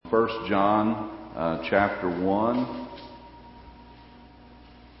First John chapter 1.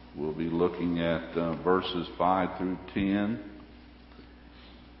 We'll be looking at verses 5 through 10.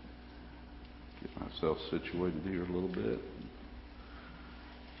 Get myself situated here a little bit.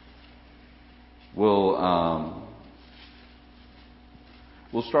 We'll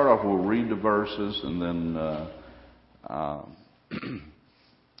start off, we'll read the verses and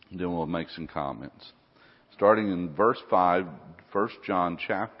then we'll make some comments. Starting in verse 5, 1 John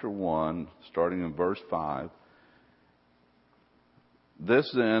chapter 1, starting in verse 5. This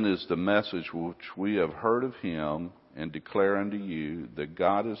then is the message which we have heard of him and declare unto you, that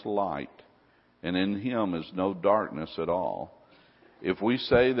God is light, and in him is no darkness at all. If we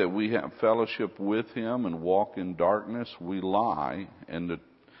say that we have fellowship with him and walk in darkness, we lie and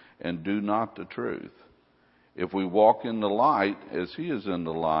do not the truth. If we walk in the light as he is in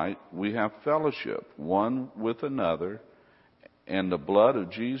the light, we have fellowship one with another, and the blood of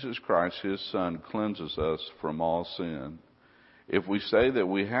Jesus Christ, his Son, cleanses us from all sin. If we say that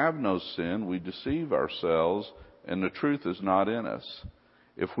we have no sin, we deceive ourselves, and the truth is not in us.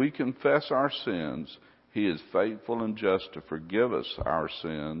 If we confess our sins, he is faithful and just to forgive us our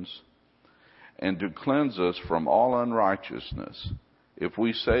sins and to cleanse us from all unrighteousness. If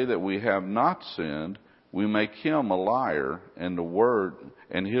we say that we have not sinned, we make him a liar, and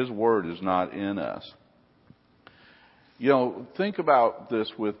his word is not in us. Think about this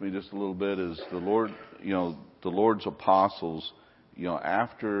with me just a little bit. As the Lord, the Lord's apostles,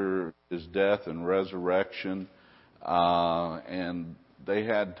 after his death and resurrection, and they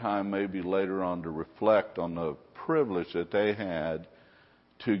had time maybe later on to reflect on the privilege that they had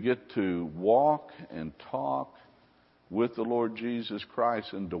to get to walk and talk with the Lord Jesus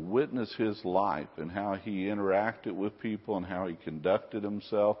Christ and to witness his life and how he interacted with people and how he conducted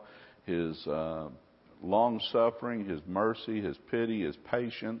himself, his long-suffering, his mercy, his pity, his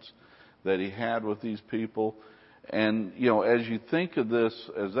patience that he had with these people. And, as you think of this,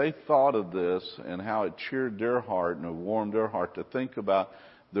 as they thought of this and how it cheered their heart and it warmed their heart to think about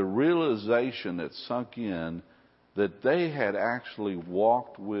the realization that sunk in that they had actually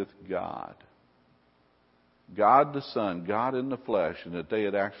walked with God. God the Son, God in the flesh, and that they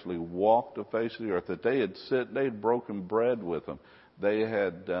had actually walked the face of the earth, that they had broken bread with them. They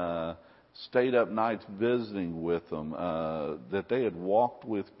had stayed up nights visiting with them, that they had walked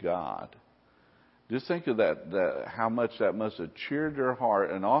with God. Just think of that how much that must have cheered their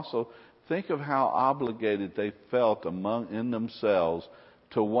heart, and also think of how obligated they felt in themselves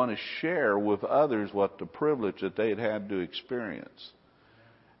to want to share with others what the privilege that they had had to experience.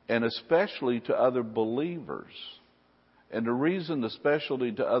 And especially to other believers. And the reason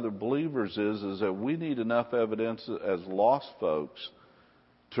especially to other believers is that we need enough evidence as lost folks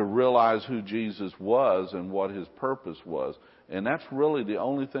to realize who Jesus was and what his purpose was. And that's really the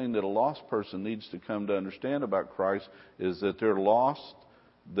only thing that a lost person needs to come to understand about Christ, is that they're lost,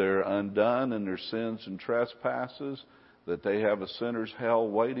 they're undone in their sins and trespasses, that they have a sinner's hell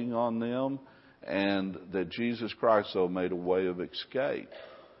waiting on them, and that Jesus Christ so made a way of escape.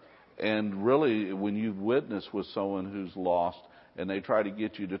 And really, when you witness with someone who's lost and they try to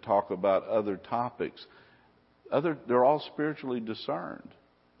get you to talk about other topics, they're all spiritually discerned.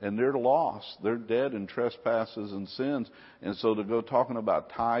 And they're lost. They're dead in trespasses and sins. And so to go talking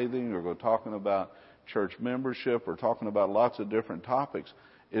about tithing or go talking about church membership or talking about lots of different topics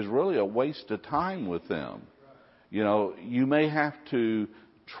is really a waste of time with them. You may have to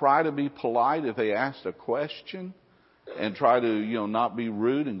try to be polite if they ask a question, and try to, not be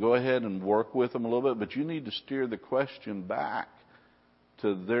rude and go ahead and work with them a little bit. But you need to steer the question back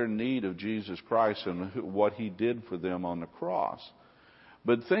to their need of Jesus Christ and what he did for them on the cross.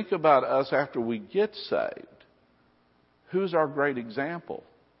 But think about us after we get saved. Who's our great example?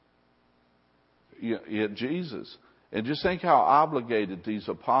 Jesus. And just think how obligated these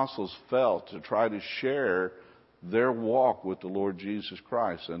apostles felt to try to share their walk with the Lord Jesus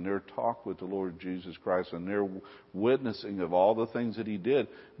Christ and their talk with the Lord Jesus Christ and their witnessing of all the things that he did,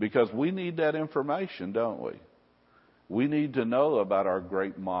 because we need that information, don't we? We need to know about our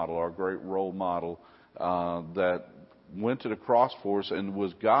great model, our great role model that went to the cross for us and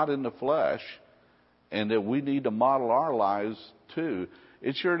was God in the flesh, and that we need to model our lives too.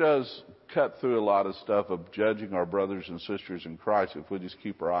 It sure does cut through a lot of stuff of judging our brothers and sisters in Christ if we just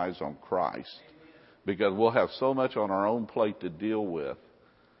keep our eyes on Christ. Because we'll have so much on our own plate to deal with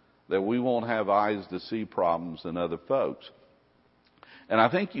that we won't have eyes to see problems in other folks. And I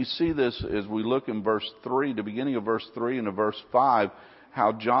think you see this as we look in verse 3, the beginning of verse 3 and verse 5,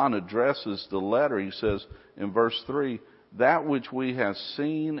 how John addresses the letter. He says in verse 3, that which we have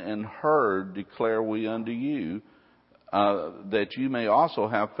seen and heard declare we unto you, that you may also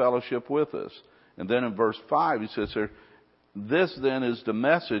have fellowship with us. And then in verse 5, he says here, this then is the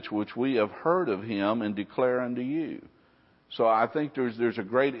message which we have heard of him and declare unto you. So I think there's a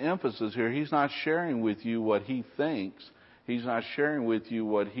great emphasis here. He's not sharing with you what he thinks. He's not sharing with you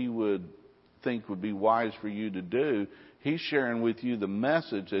what he would think would be wise for you to do. He's sharing with you the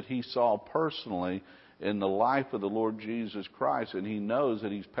message that he saw personally in the life of the Lord Jesus Christ. And he knows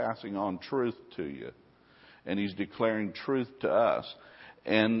that he's passing on truth to you. And he's declaring truth to us.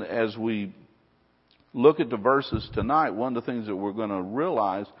 And as we look at the verses tonight, one of the things that we're going to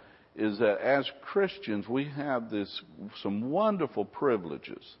realize is that as Christians, we have some wonderful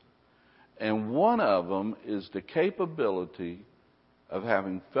privileges. And one of them is the capability of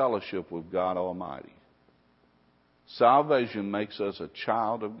having fellowship with God Almighty. Salvation makes us a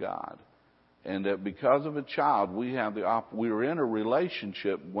child of God. And that because of a child, we're in a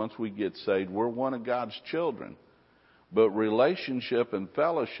relationship once we get saved. We're one of God's children. But relationship and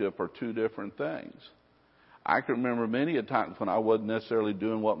fellowship are two different things. I can remember many a times when I wasn't necessarily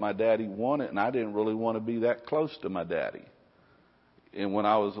doing what my daddy wanted, and I didn't really want to be that close to my daddy. And when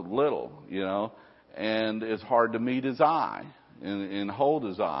I was little, and it's hard to meet his eye and hold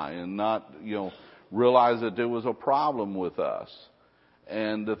his eye and not, realize that there was a problem with us.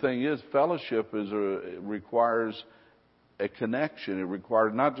 And the thing is, fellowship requires a connection. It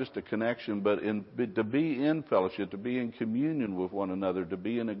requires not just a connection, but to be in fellowship, to be in communion with one another, to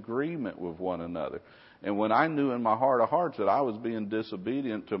be in agreement with one another. And when I knew in my heart of hearts that I was being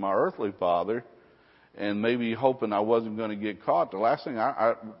disobedient to my earthly father, and maybe hoping I wasn't going to get caught, the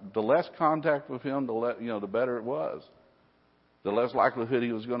less contact with him, the better it was. The less likelihood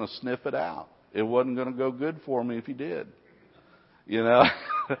he was going to sniff it out. It wasn't going to go good for me if he did.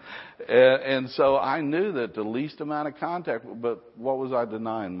 And so I knew that the least amount of contact, but what was I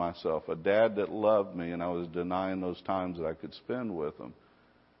denying myself? A dad that loved me, and I was denying those times that I could spend with him.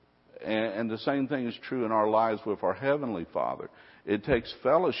 And the same thing is true in our lives with our Heavenly Father. It takes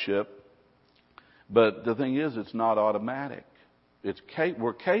fellowship, but the thing is, it's not automatic.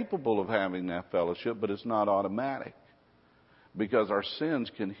 We're capable of having that fellowship, but it's not automatic. Because our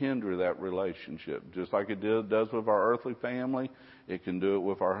sins can hinder that relationship. Just like it does with our earthly family, it can do it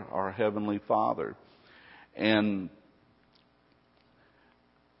with our Heavenly Father. And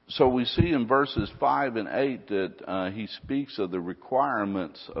so we see in verses 5 and 8 that he speaks of the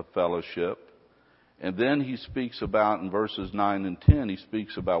requirements of fellowship. And then he speaks about, in verses 9 and 10, he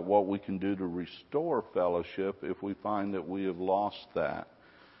speaks about what we can do to restore fellowship if we find that we have lost that.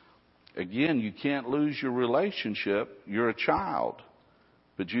 Again, you can't lose your relationship. You're a child.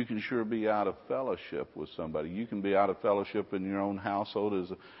 But you can sure be out of fellowship with somebody. You can be out of fellowship in your own household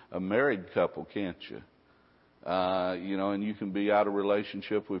as a married couple, can't you? And you can be out of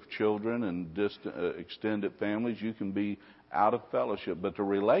relationship with children and distant, extended families. You can be out of fellowship, but the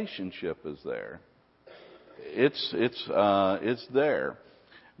relationship is there. It's there.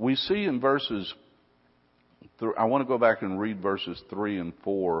 We see in verses. I want to go back and read verses 3 and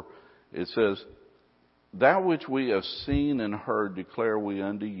 4. It says, that which we have seen and heard declare we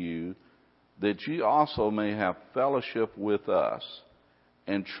unto you, that ye also may have fellowship with us.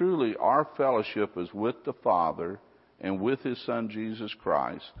 And truly our fellowship is with the Father and with His Son Jesus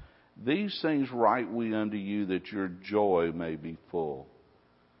Christ. These things write we unto you, that your joy may be full.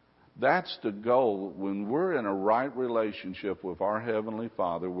 That's the goal. When we're in a right relationship with our Heavenly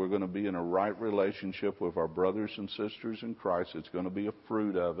Father, we're going to be in a right relationship with our brothers and sisters in Christ. It's going to be a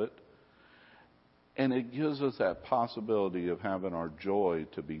fruit of it. And it gives us that possibility of having our joy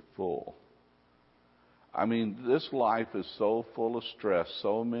to be full. I mean, this life is so full of stress,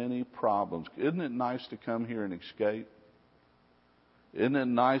 so many problems. Isn't it nice to come here and escape? Isn't it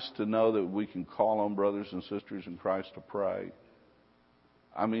nice to know that we can call on brothers and sisters in Christ to pray?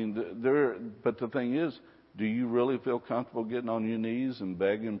 I mean, but the thing is, do you really feel comfortable getting on your knees and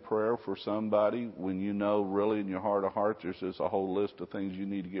begging prayer for somebody when you know really in your heart of hearts there's just a whole list of things you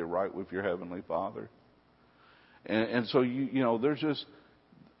need to get right with your Heavenly Father? And so, there's just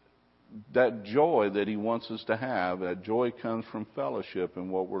that joy that He wants us to have. That joy comes from fellowship.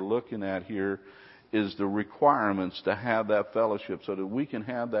 And what we're looking at here is the requirements to have that fellowship so that we can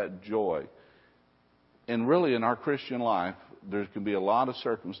have that joy. And really in our Christian life, there can be a lot of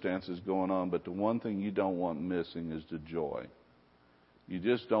circumstances going on, but the one thing you don't want missing is the joy. You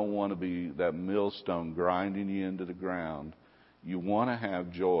just don't want to be that millstone grinding you into the ground. You want to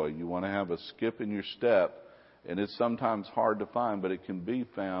have joy. You want to have a skip in your step, and it's sometimes hard to find, but it can be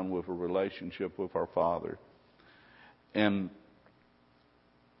found with a relationship with our Father. And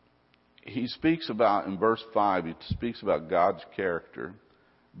he speaks about, in verse 5, he speaks about God's character.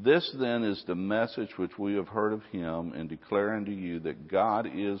 This then is the message which we have heard of him and declare unto you, that God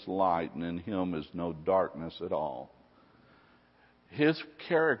is light, and in him is no darkness at all. His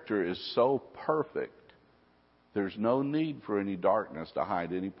character is so perfect, there's no need for any darkness to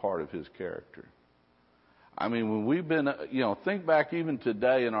hide any part of his character. I mean, when we've been, think back even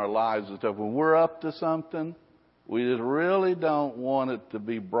today in our lives and stuff, when we're up to something, we just really don't want it to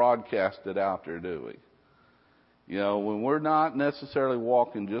be broadcasted out there, do we? When we're not necessarily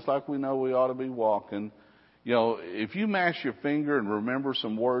walking just like we know we ought to be walking, if you mash your finger and remember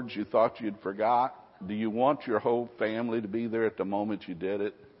some words you thought you'd forgot, do you want your whole family to be there at the moment you did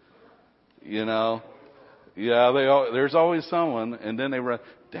it? Yeah, there's always someone, and then they run,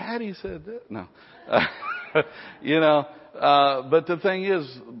 Daddy said that. No. But the thing is,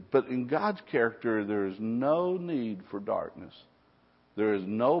 but in God's character, there is no need for darkness. There is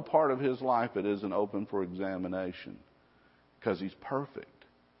no part of his life that isn't open for examination, because he's perfect.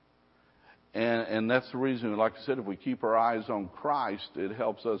 And that's the reason, like I said, if we keep our eyes on Christ, it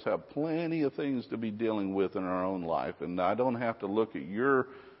helps us have plenty of things to be dealing with in our own life. And I don't have to look at your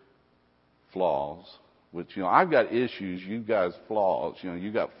flaws, which, I've got issues, you guys flaws,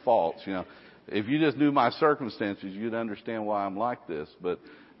 you got faults, If you just knew my circumstances, you'd understand why I'm like this. But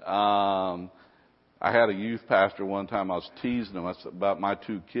I had a youth pastor one time. I was teasing him about my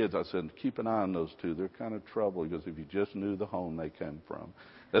two kids. I said, keep an eye on those two. They're kind of trouble. He goes, if you just knew the home they came from.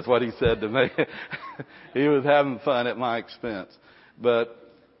 That's what he said to me. He was having fun at my expense.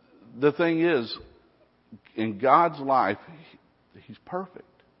 But the thing is, in God's life, he's perfect.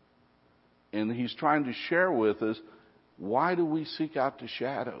 And he's trying to share with us, why do we seek out the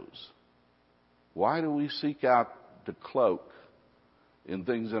shadows? Why do we seek out the cloak in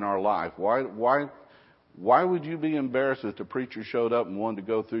things in our life? Why would you be embarrassed if the preacher showed up and wanted to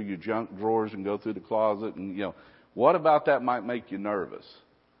go through your junk drawers and go through the closet? And, what about that might make you nervous?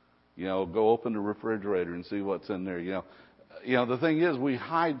 Go open the refrigerator and see what's in there. The thing is, we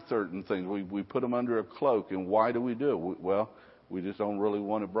hide certain things. We put them under a cloak. And why do we do it? Well, we just don't really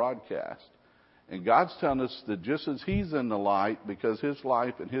want to broadcast. And God's telling us that just as he's in the light, because his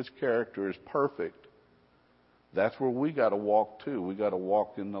life and his character is perfect, that's where we got to walk too. We got to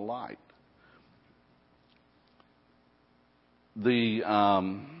walk in the light.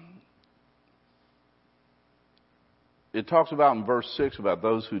 It talks about in verse 6 about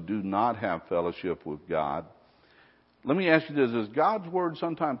those who do not have fellowship with God. Let me ask you this. Does God's word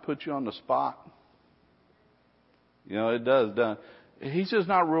sometimes put you on the spot? It does. He's just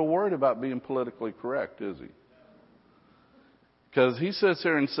not real worried about being politically correct, is he? Because he sits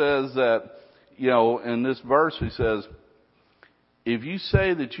there and says that, in this verse he says, if you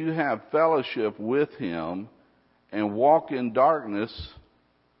say that you have fellowship with him and walk in darkness,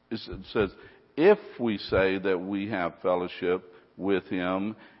 it says, if we say that we have fellowship with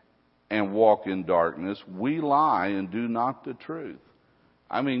him and walk in darkness, we lie and do not the truth.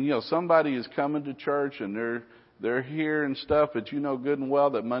 I mean, somebody is coming to church and they're hearing stuff, but good and well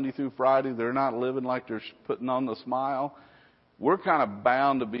that Monday through Friday they're not living like they're putting on the smile. We're kind of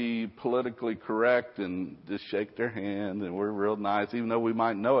bound to be politically correct and just shake their hand, and we're real nice, even though we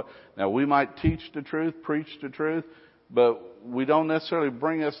might know it. Now, we might teach the truth, preach the truth, but we don't necessarily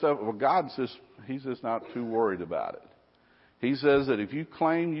bring that stuff. Well, he's just not too worried about it. He says that if you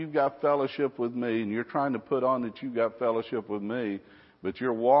claim you've got fellowship with me and you're trying to put on that you've got fellowship with me, but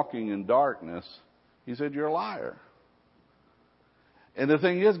you're walking in darkness, he said, you're a liar. And the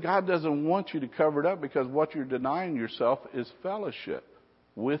thing is, God doesn't want you to cover it up, because what you're denying yourself is fellowship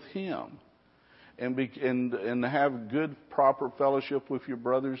with him. And to have good, proper fellowship with your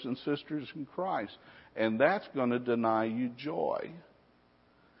brothers and sisters in Christ. And that's going to deny you joy.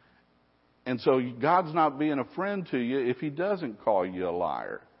 And so God's not being a friend to you if he doesn't call you a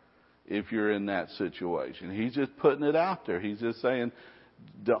liar, if you're in that situation. He's just putting it out there. He's just saying,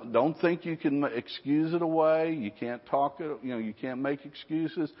 don't think you can excuse it away. You can't talk it, you can't make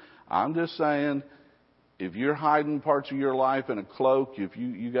excuses. I'm just saying, if you're hiding parts of your life in a cloak, if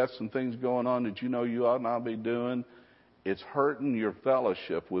you got some things going on that you ought not be doing, it's hurting your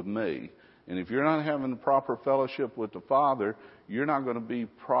fellowship with me. And if you're not having the proper fellowship with the Father, you're not going to be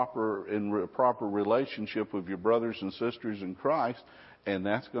proper relationship with your brothers and sisters in Christ, and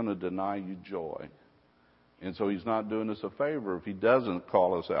that's going to deny you joy. And so he's not doing us a favor if he doesn't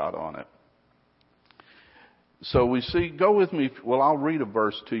call us out on it. So we see, go with me. Well, I'll read a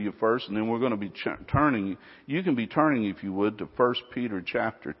verse to you first, and then we're going to be turning. You can be turning, if you would, to 1 Peter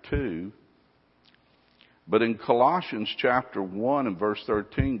chapter 2. But in Colossians chapter 1 and verse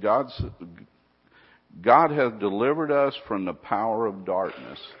 13, God has delivered us from the power of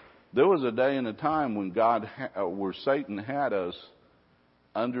darkness. There was a day and a time when where Satan had us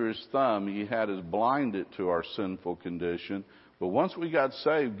under his thumb. He had us blinded to our sinful condition. But once we got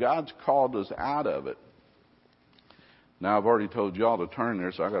saved, God's called us out of it. Now, I've already told y'all to turn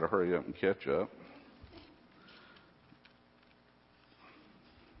there, so I got to hurry up and catch up.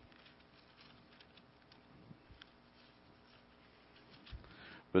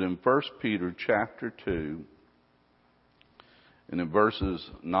 But in 1 Peter chapter 2, and in verses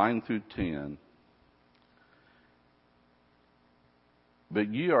 9 through 10,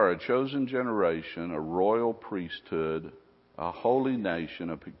 but ye are a chosen generation, a royal priesthood, a holy nation,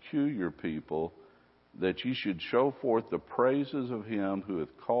 a peculiar people, that ye should show forth the praises of him who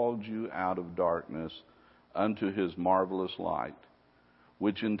hath called you out of darkness unto his marvelous light,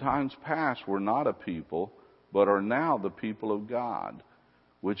 which in times past were not a people, but are now the people of God,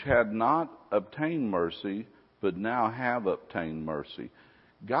 which had not obtained mercy, but now have obtained mercy.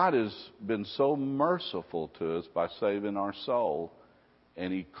 God has been so merciful to us by saving our soul,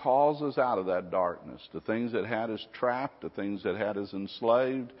 and he calls us out of that darkness. The things that had us trapped, the things that had us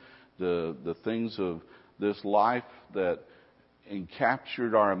enslaved, the things of this life that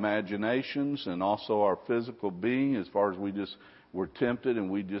encaptured our imaginations and also our physical being, as far as we just were tempted and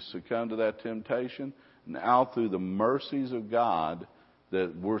we just succumbed to that temptation. Now through the mercies of God,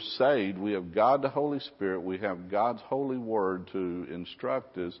 that we're saved. We have God the Holy Spirit. We have God's holy word to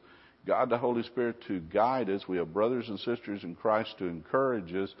instruct us. God the Holy Spirit to guide us. We have brothers and sisters in Christ to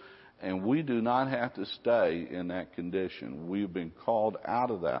encourage us. And we do not have to stay in that condition. We've been called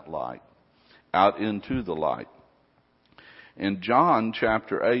out of that light, out into the light. In John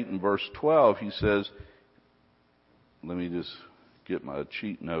chapter 8 and verse 12, he says, let me just get my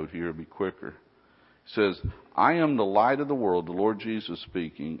cheat note here, be quicker. He says, I am the light of the world, the Lord Jesus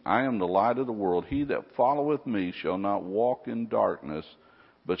speaking. I am the light of the world. He that followeth me shall not walk in darkness,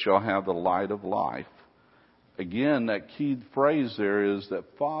 but shall have the light of life. Again, that key phrase there is that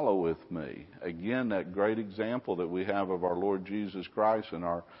followeth me. Again, that great example that we have of our Lord Jesus Christ and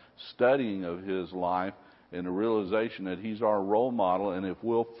our studying of his life and the realization that he's our role model, and if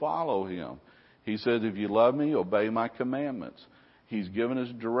we'll follow him. He says, if you love me, obey my commandments. He's given us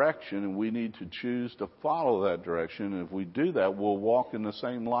direction, and we need to choose to follow that direction. And if we do that, we'll walk in the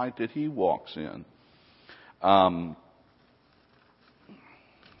same light that he walks in.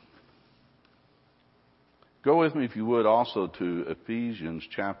 Go with me, if you would, also to Ephesians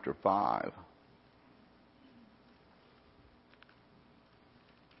chapter 5.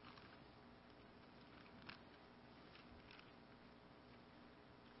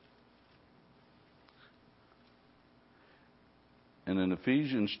 And in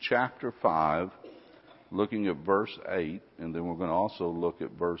Ephesians chapter 5, looking at verse 8, and then we're going to also look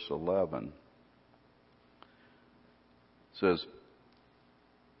at verse 11. It says,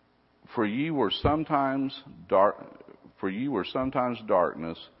 For ye were sometimes darkness,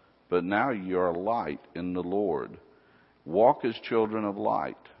 but now ye are light in the Lord. Walk as children of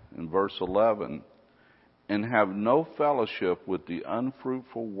light. In verse 11, and have no fellowship with the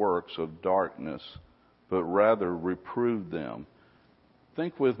unfruitful works of darkness, but rather reprove them.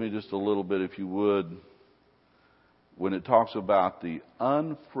 Think with me just a little bit, if you would, when it talks about the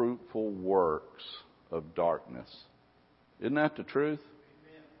unfruitful works of darkness. Isn't that the truth?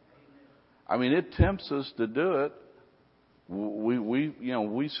 I mean, it tempts us to do it.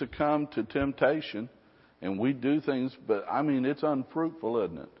 We succumb to temptation and we do things, but I mean, it's unfruitful,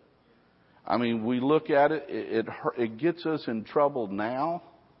 isn't it? I mean, we look at it, it gets us in trouble now.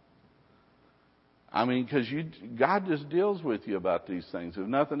 I mean, because God just deals with you about these things. If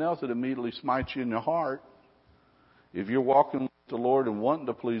nothing else, it immediately smites you in your heart. If you're walking with the Lord and wanting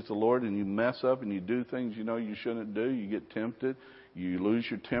to please the Lord and you mess up and you do things you know you shouldn't do, you get tempted, you lose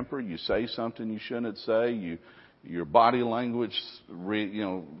your temper, you say something you shouldn't say, your body language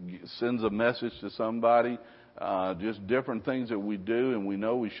sends a message to somebody, just different things that we do and we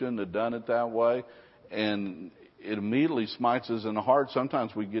know we shouldn't have done it that way. And it immediately smites us in the heart.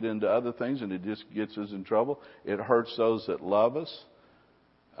 Sometimes we get into other things and it just gets us in trouble. It hurts those that love us.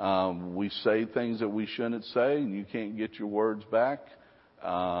 We say things that we shouldn't say and you can't get your words back.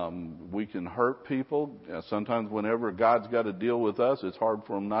 We can hurt people. Sometimes whenever God's got to deal with us, it's hard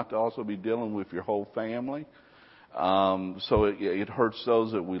for him not to also be dealing with your whole family. So it hurts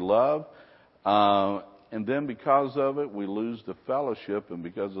those that we love. And then because of it, we lose the fellowship. And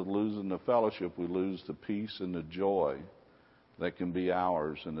because of losing the fellowship, we lose the peace and the joy that can be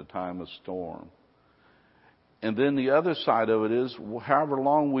ours in the time of storm. And then the other side of it is, however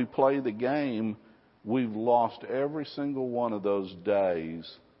long we play the game, we've lost every single one of those days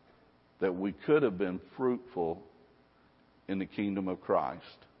that we could have been fruitful in the kingdom of Christ.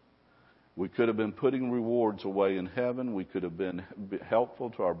 We could have been putting rewards away in heaven. We could have been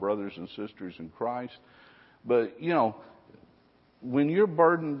helpful to our brothers and sisters in Christ. But, when you're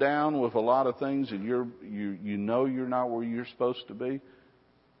burdened down with a lot of things and you know you're not where you're supposed to be,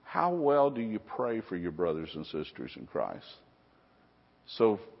 how well do you pray for your brothers and sisters in Christ?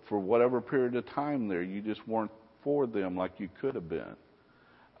 So for whatever period of time there, you just weren't for them like you could have been.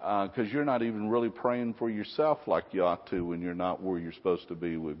 Because you're not even really praying for yourself like you ought to when you're not where you're supposed to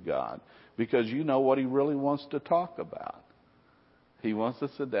be with God. Because you know what He really wants to talk about. He wants to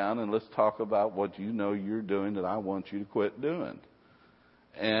sit down and let's talk about what you know you're doing that I want you to quit doing.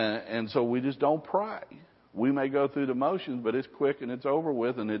 And so we just don't pray. We may go through the motions, but it's quick and it's over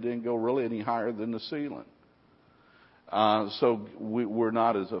with, and it didn't go really any higher than the ceiling. So we're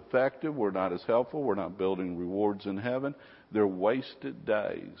not as effective. We're not as helpful. We're not building rewards in heaven. They're wasted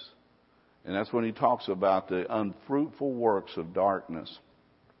days. And that's when he talks about the unfruitful works of darkness.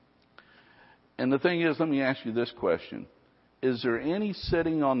 And the thing is, let me ask you this question. Is there any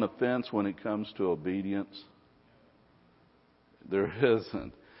sitting on the fence when it comes to obedience? There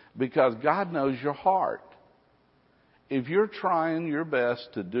isn't. Because God knows your heart. If you're trying your best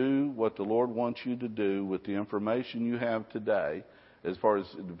to do what the Lord wants you to do with the information you have today, as far as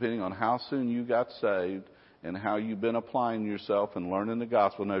depending on how soon you got saved and how you've been applying yourself and learning the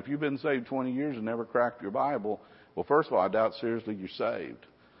gospel. Now, if you've been saved 20 years and never cracked your Bible, well, first of all, I doubt seriously you're saved.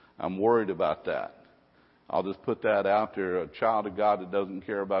 I'm worried about that. I'll just put that out there. A child of God that doesn't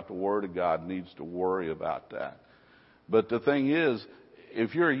care about the Word of God needs to worry about that. But the thing is,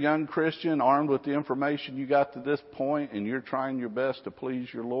 if you're a young Christian armed with the information you got to this point and you're trying your best to please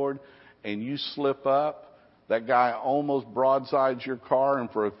your Lord and you slip up, that guy almost broadsides your car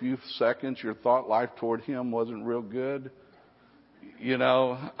and for a few seconds your thought life toward him wasn't real good.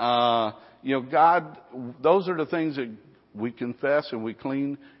 God, those are the things that we confess and we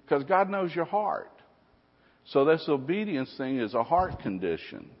clean because God knows your heart. So this obedience thing is a heart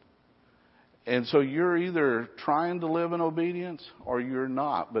condition. And so you're either trying to live in obedience or you're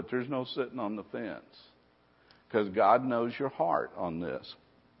not, but there's no sitting on the fence because God knows your heart on this.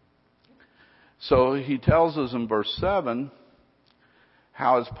 So he tells us in verse 7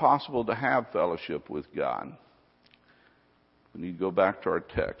 how it's possible to have fellowship with God. We need to go back to our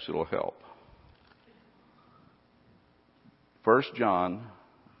text. It'll help. 1 John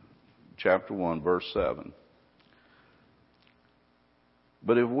chapter 1, verse 7.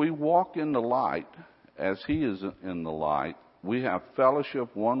 But if we walk in the light, as he is in the light, we have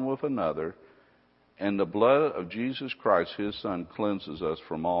fellowship one with another, and the blood of Jesus Christ, his Son, cleanses us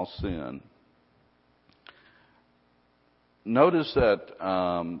from all sin. Notice that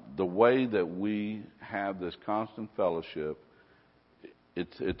the way that we have this constant fellowship,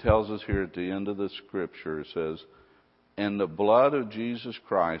 it tells us here at the end of the scripture, it says, and the blood of Jesus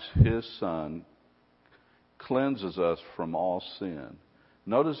Christ, his Son, cleanses us from all sin.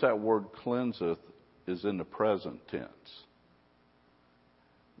 Notice that word cleanseth is in the present tense.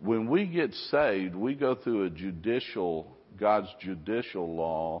 When we get saved, we go through God's judicial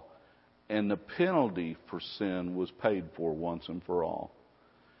law, and the penalty for sin was paid for once and for all.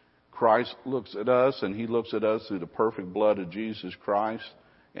 Christ looks at us, and he looks at us through the perfect blood of Jesus Christ,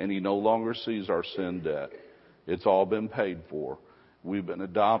 and he no longer sees our sin debt. It's all been paid for. We've been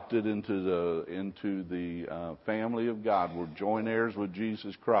adopted into the family of God. We're joint heirs with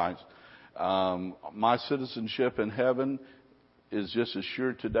Jesus Christ. My citizenship in heaven is just as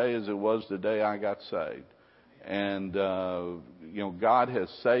sure today as it was the day I got saved. And, God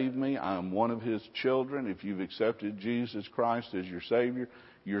has saved me. I'm one of his children. If you've accepted Jesus Christ as your Savior,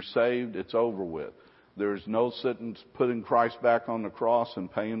 you're saved. It's over with. There's no putting Christ back on the cross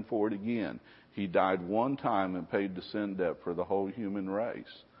and paying for it again. He died one time and paid the sin debt for the whole human race.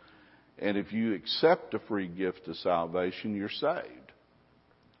 And if you accept the free gift of salvation, you're saved.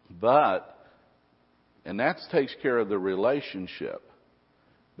 And that takes care of the relationship.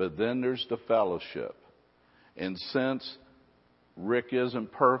 But then there's the fellowship. And since Rick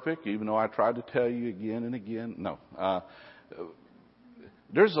isn't perfect, even though I tried to tell you again and again,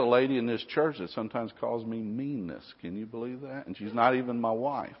 there's a lady in this church that sometimes calls me meanness. Can you believe that? And she's not even my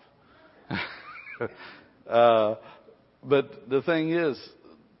wife. But the thing is,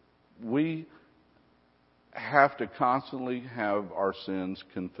 we have to constantly have our sins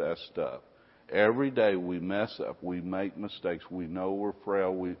confessed up. Every day we mess up, we make mistakes, we know we're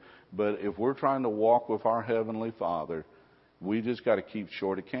frail. But if we're trying to walk with our Heavenly Father, we just got to keep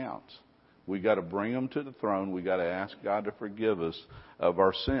short accounts. We got to bring them to the throne. We got to ask God to forgive us of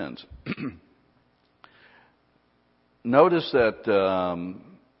our sins. Notice that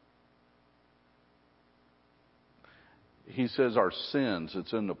he says our sins.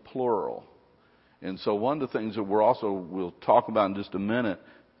 It's in the plural. And so one of the things that we'll talk about in just a minute,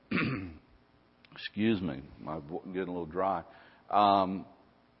 excuse me, I'm getting a little dry,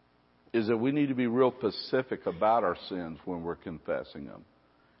 is that we need to be real specific about our sins when we're confessing them.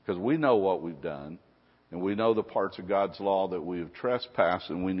 Because we know what we've done, and we know the parts of God's law that we have trespassed,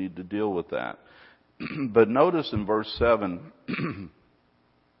 and we need to deal with that. But notice in verse 7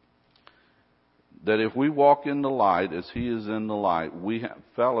 that if we walk in the light as he is in the light, we have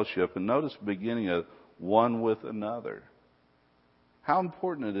fellowship. And notice the beginning of one with another. How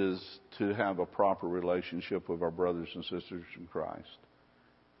important it is to have a proper relationship with our brothers and sisters in Christ.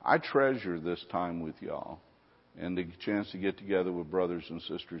 I treasure this time with y'all and the chance to get together with brothers and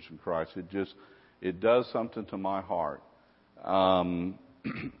sisters in Christ. It does something to my heart.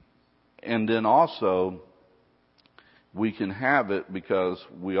 And then also, we can have it because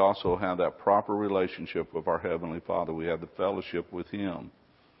we also have that proper relationship with our Heavenly Father. We have the fellowship with Him.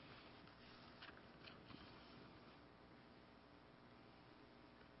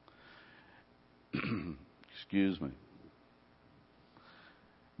 Excuse me.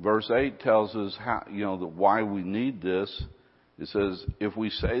 Verse 8 tells us how, why we need this. It says, if we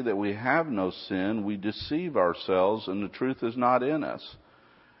say that we have no sin, we deceive ourselves and the truth is not in us.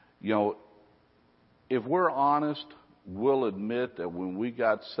 If we're honest, we'll admit that when we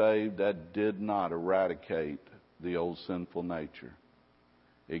got saved, that did not eradicate the old sinful nature.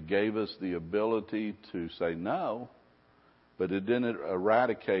 It gave us the ability to say no, but it didn't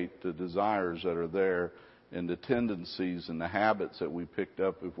eradicate the desires that are there and the tendencies and the habits that we picked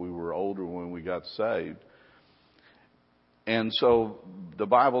up if we were older when we got saved. And so the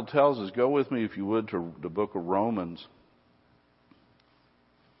Bible tells us, go with me if you would to the book of Romans.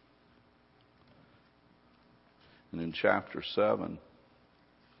 And in chapter 7,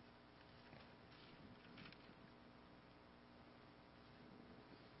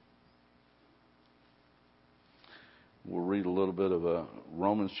 we'll read a little bit of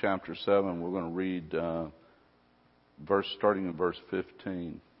Romans chapter 7. We're going to read starting in verse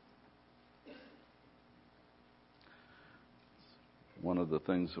 15. One of the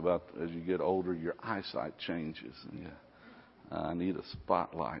things about as you get older, your eyesight changes. And I need a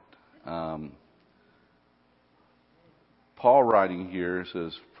spotlight. Paul writing here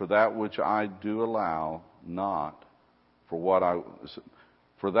says, for that which I do allow not, for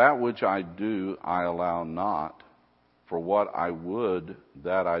that which I do I allow not, for what I would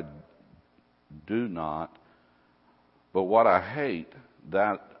that I do not, but what I hate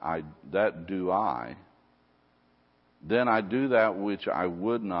that do I. Then I do that which I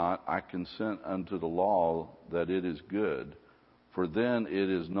would not, I consent unto the law that it is good. For then it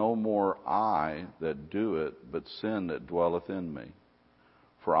is no more I that do it, but sin that dwelleth in me.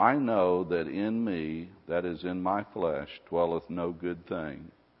 For I know that in me, that is in my flesh, dwelleth no good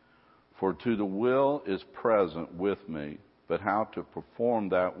thing. For to the will is present with me, but how to perform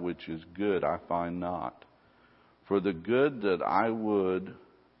that which is good I find not. For the good that I would,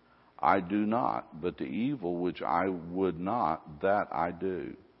 I do not, but the evil which I would not, that I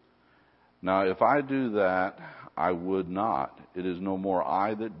do. Now if I do that I would not, it is no more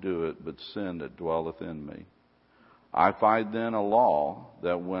I that do it, but sin that dwelleth in me. I find then a law,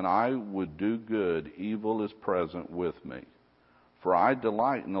 that when I would do good, evil is present with me. For I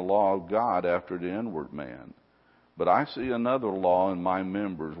delight in the law of God after the inward man. But I see another law in my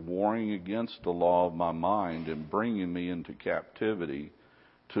members, warring against the law of my mind, and bringing me into captivity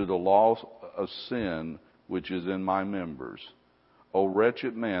to the law of sin which is in my members. O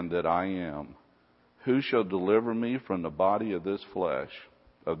wretched man that I am, who shall deliver me from the body of this flesh,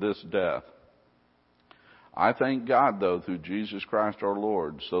 of this death? I thank God, though, through Jesus Christ our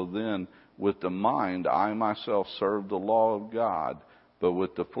Lord. So then, with the mind, I myself serve the law of God, but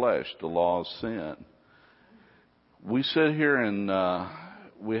with the flesh, the law of sin. We sit here and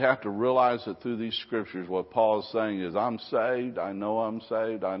we have to realize that through these scriptures, what Paul is saying is, I'm saved. I know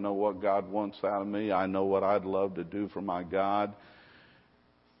what God wants out of me. I know what I'd love to do for my God.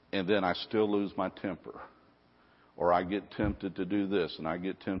 And then I still lose my temper. Or I get tempted to do this and I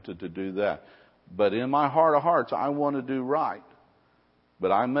get tempted to do that. But in my heart of hearts, I want to do right.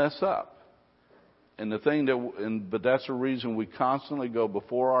 But I mess up. And but that's the reason we constantly go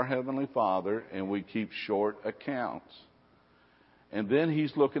before our Heavenly Father and we keep short accounts. And then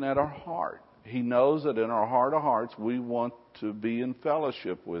He's looking at our heart. He knows that in our heart of hearts, we want to be in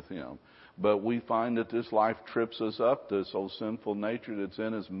fellowship with Him. But we find that this life trips us up. This old sinful nature that's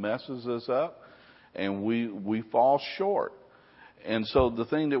in us messes us up. And we fall short. And so the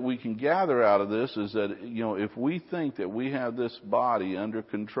thing that we can gather out of this is that, if we think that we have this body under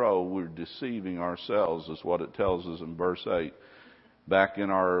control, we're deceiving ourselves, is what it tells us in verse 8, back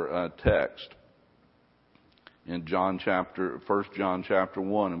in our text. In 1 John chapter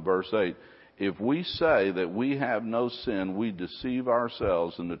 1 and verse 8. If we say that we have no sin, we deceive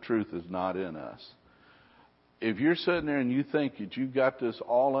ourselves and the truth is not in us. If you're sitting there and you think that you've got this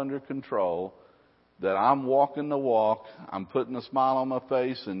all under control, that I'm walking the walk, I'm putting a smile on my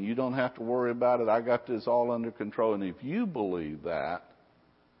face and you don't have to worry about it, I got this all under control. And if you believe that,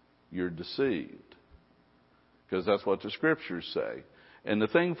 you're deceived. Because that's what the scriptures say. And the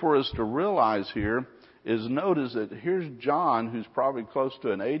thing for us to realize here is, notice that here's John, who's probably close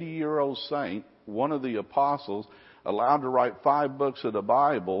to an 80-year-old saint, one of the apostles, allowed to write 5 books of the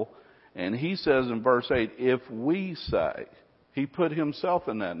Bible, and he says in verse 8, if we say, he put himself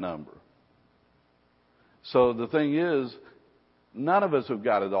in that number. So the thing is, none of us have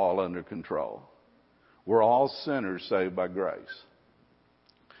got it all under control. We're all sinners saved by grace.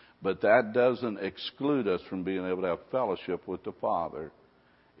 But that doesn't exclude us from being able to have fellowship with the Father.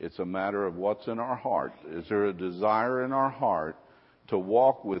 It's a matter of what's in our heart. Is there a desire in our heart to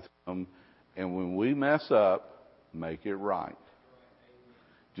walk with Him? And when we mess up, make it right.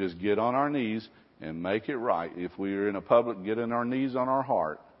 Just get on our knees and make it right. If we are in a public, get on our knees on our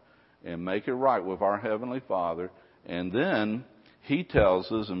heart and make it right with our Heavenly Father. And then He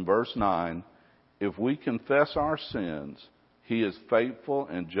tells us in verse 9, if we confess our sins, He is faithful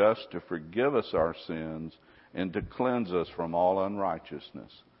and just to forgive us our sins and to cleanse us from all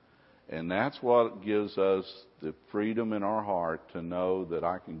unrighteousness. And that's what gives us the freedom in our heart to know that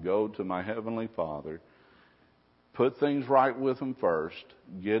I can go to my Heavenly Father, put things right with Him first,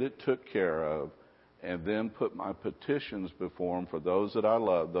 get it took care of, and then put my petitions before Him for those that I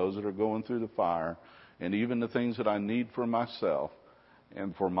love, those that are going through the fire, and even the things that I need for myself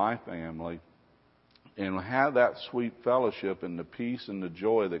and for my family, and have that sweet fellowship and the peace and the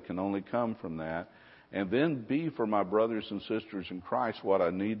joy that can only come from that. And then be for my brothers and sisters in Christ what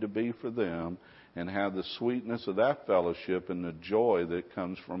I need to be for them, and have the sweetness of that fellowship and the joy that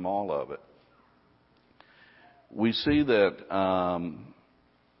comes from all of it. We see that, I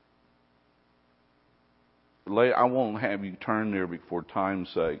won't have you turn there for time's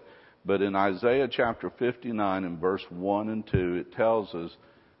sake, but in Isaiah chapter 59 and verse 1 and 2, it tells us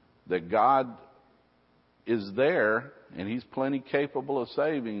that God is there, and He's plenty capable of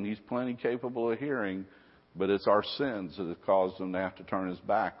saving, He's plenty capable of hearing, but it's our sins that have caused Him to have to turn His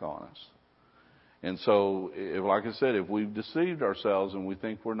back on us. And so, like I said, if we've deceived ourselves and we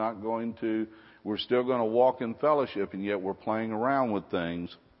think we're still going to walk in fellowship, and yet we're playing around with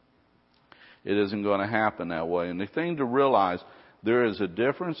things, it isn't going to happen that way. And the thing to realize, there is a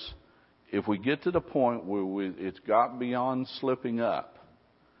difference if we get to the point where it's got beyond slipping up.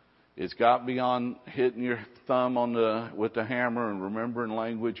 It's got beyond hitting your thumb with the hammer and remembering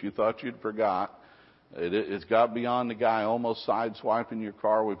language you thought you'd forgot. It's got beyond the guy almost sideswiping your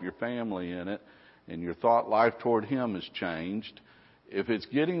car with your family in it, and your thought life toward him has changed. If it's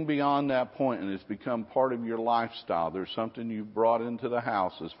getting beyond that point and it's become part of your lifestyle, there's something you've brought into the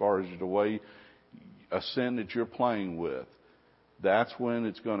house as far as the way, a sin that you're playing with, that's when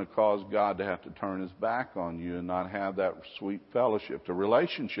it's going to cause God to have to turn His back on you and not have that sweet fellowship. The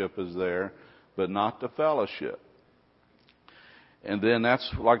relationship is there, but not the fellowship. And then that's,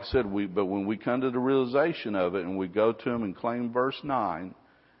 like I said, but when we come to the realization of it and we go to Him and claim verse 9,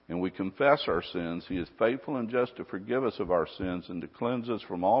 and we confess our sins, He is faithful and just to forgive us of our sins and to cleanse us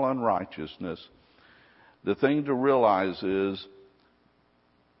from all unrighteousness. The thing to realize is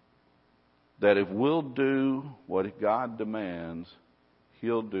that if we'll do what God demands,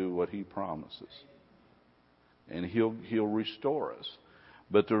 He'll do what He promises. And He'll restore us.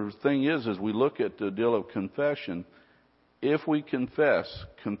 But the thing is, as we look at the deal of confession, if we confess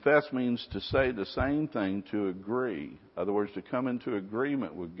means to say the same thing, to agree. In other words, to come into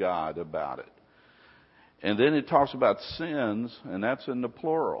agreement with God about it. And then it talks about sins, and that's in the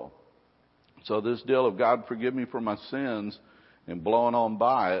plural. So this deal of God forgive me for my sins and blowing on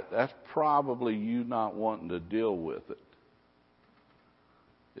by it, that's probably you not wanting to deal with it.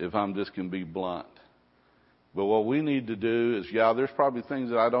 If I'm just going to be blunt. But what we need to do is, there's probably things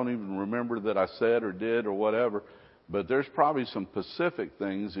that I don't even remember that I said or did or whatever, but there's probably some specific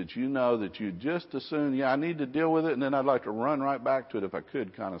things that you know that you just as soon, I need to deal with it, and then I'd like to run right back to it if I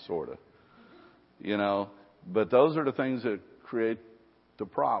could, kind of, sort of. But those are the things that create the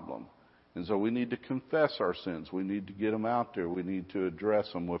problem. And so we need to confess our sins. We need to get them out there. We need to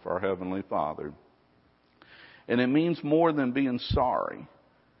address them with our Heavenly Father. And it means more than being sorry.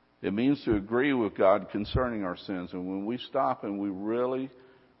 It means to agree with God concerning our sins. And when we stop and we really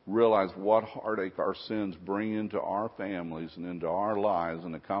realize what heartache our sins bring into our families and into our lives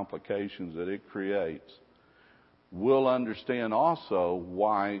and the complications that it creates, we'll understand also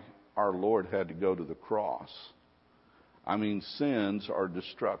why our Lord had to go to the cross. I mean, sins are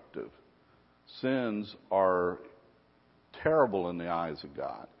destructive. Sins are terrible in the eyes of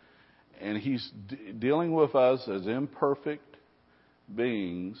God. And He's dealing with us as imperfect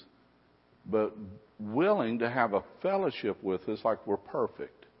beings, but willing to have a fellowship with us like we're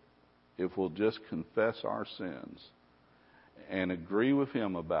perfect if we'll just confess our sins and agree with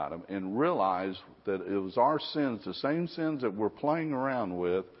Him about them and realize that it was our sins, the same sins that we're playing around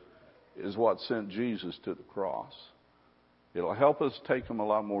with, is what sent Jesus to the cross. It'll help us take them a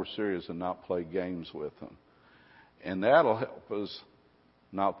lot more serious and not play games with them. And that'll help us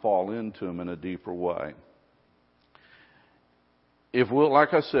not fall into them in a deeper way. If we'll,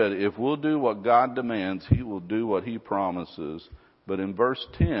 like I said, if we'll do what God demands, He will do what He promises. But in verse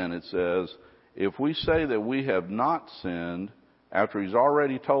 10 it says, if we say that we have not sinned, after He's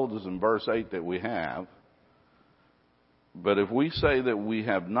already told us in verse 8 that we have, but if we say that we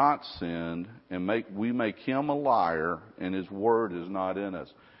have not sinned and we make Him a liar and His word is not in us.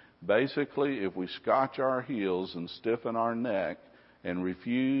 Basically, if we scotch our heels and stiffen our neck and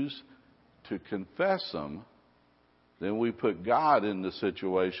refuse to confess them, then we put God in the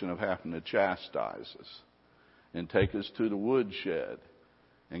situation of having to chastise us and take us to the woodshed.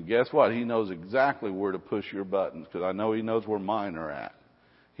 And guess what? He knows exactly where to push your buttons, because I know He knows where mine are at.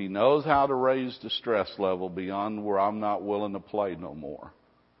 He knows how to raise the stress level beyond where I'm not willing to play no more.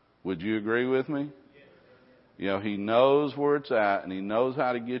 Would you agree with me? You know, He knows where it's at, and He knows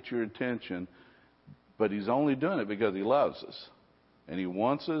how to get your attention, but He's only doing it because He loves us. And He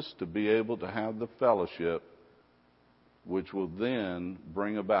wants us to be able to have the fellowship which will then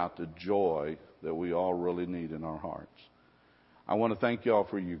bring about the joy that we all really need in our hearts. I want to thank you all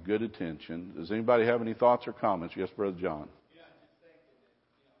for your good attention. Does anybody have any thoughts or comments? Yes, Brother John.